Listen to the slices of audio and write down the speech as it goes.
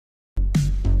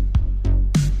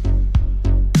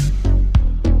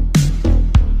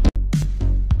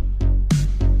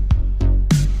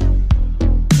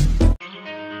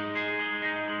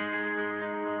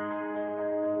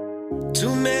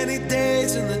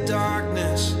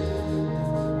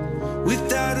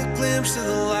glimpse of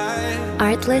the light.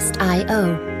 Artlist.io.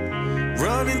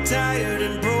 Running tired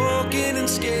and broken and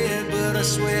scared, but I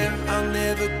swear I'll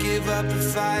never give up the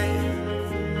fight.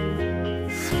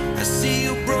 I see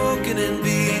you broken and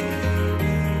beat,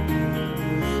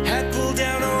 head pulled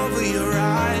down over your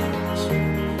eyes.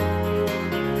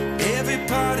 Every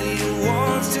part of you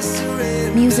wants to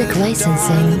surrender. Music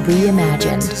licensing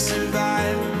reimagined.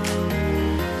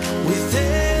 With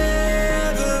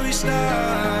every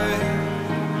start,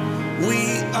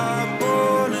 we are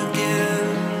born again.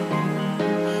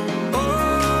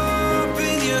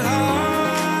 Open your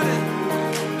heart,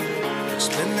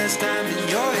 spend less time in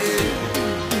your head.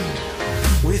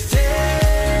 With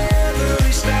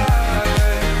every start,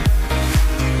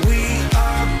 we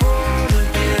are born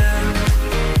again.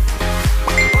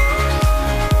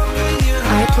 Open your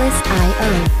heart,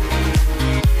 Artlist.io.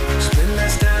 spend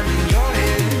less time in your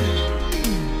head.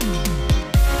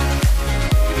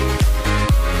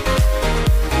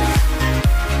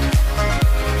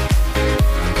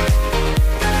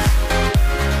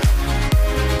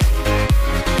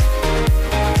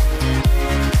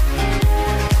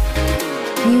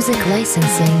 Music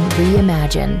licensing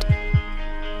reimagined.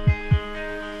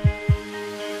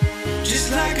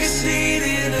 Just like a seed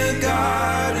in a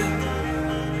garden,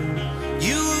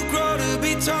 you will grow to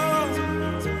be tall,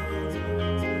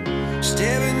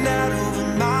 staring out over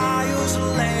miles of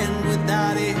land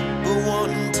without it, but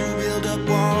wanting to build up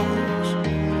walls.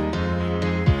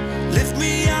 Lift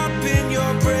me up in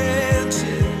your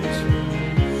branches,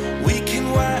 we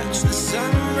can watch the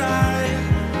sunrise.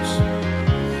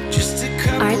 Just a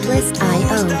couple of Artlist.io.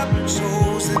 bruised up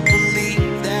souls that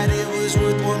believe that it was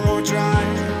worth one more try.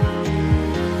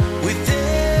 With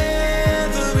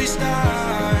every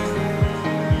star,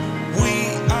 we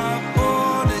are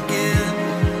born again.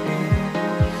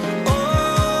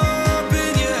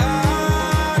 Open your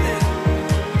heart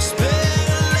and spend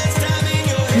less time in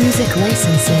your head. Music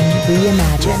licensing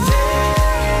reimagined.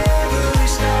 Every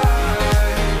star,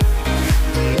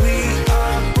 we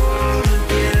are born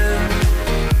again.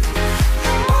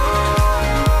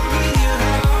 Open your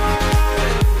heart,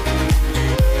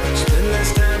 spend less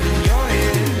time in your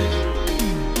head.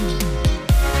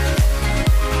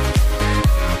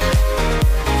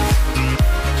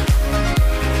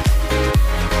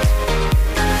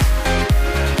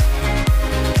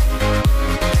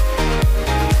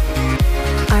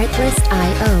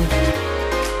 Artlist.io.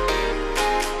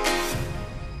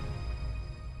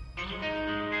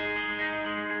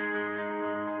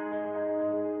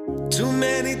 Too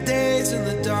many days in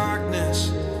the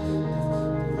darkness,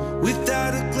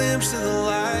 without a glimpse of the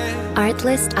light.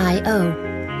 Artlist.io.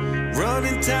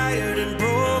 Running tired and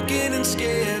broken and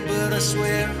scared, but I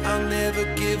swear I'll never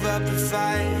give up the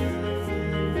fight.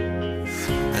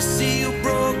 I see you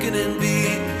broken and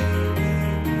beat,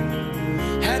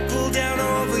 head pulled down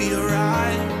over your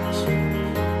eyes.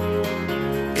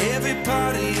 Every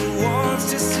part of you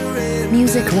wants to surrender.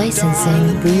 Music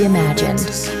licensing reimagined.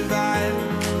 To survive.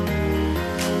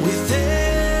 With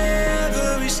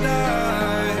every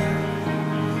start,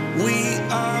 we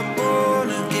are born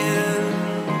again.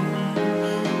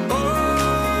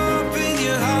 Open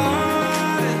your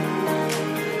heart,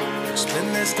 spend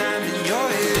less time in your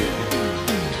head.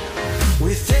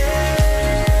 With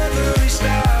every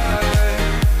start,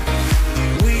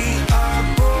 we are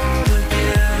born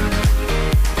again.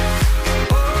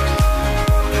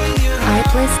 Open your heart,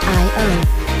 Artlist.io.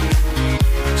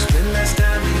 spend less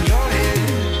time in your head.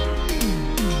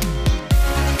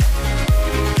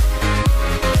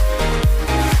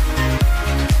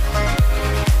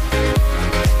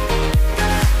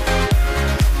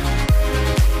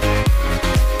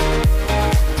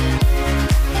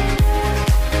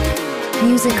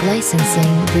 Music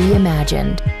licensing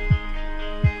reimagined.